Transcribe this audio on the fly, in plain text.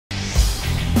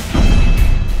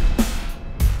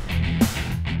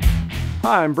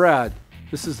Hi, I'm Brad.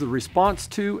 This is the Response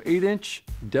 2 8-inch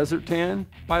Desert Tan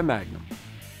by Magnum.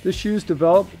 This shoe is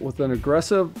developed with an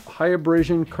aggressive high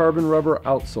abrasion carbon rubber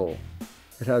outsole.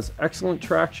 It has excellent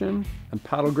traction and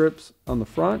paddle grips on the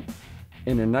front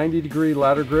and a 90-degree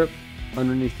ladder grip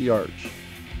underneath the arch.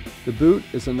 The boot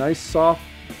is a nice soft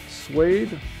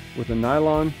suede with a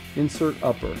nylon insert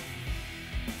upper.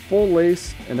 Full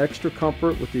lace and extra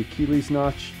comfort with the Achilles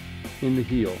notch in the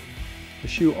heel. The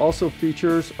shoe also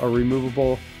features a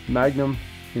removable Magnum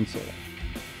insole.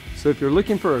 So if you're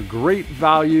looking for a great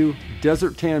value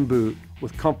desert tan boot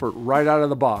with comfort right out of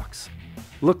the box,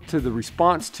 look to the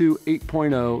Response 2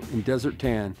 8.0 in Desert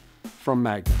Tan from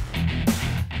Magnum.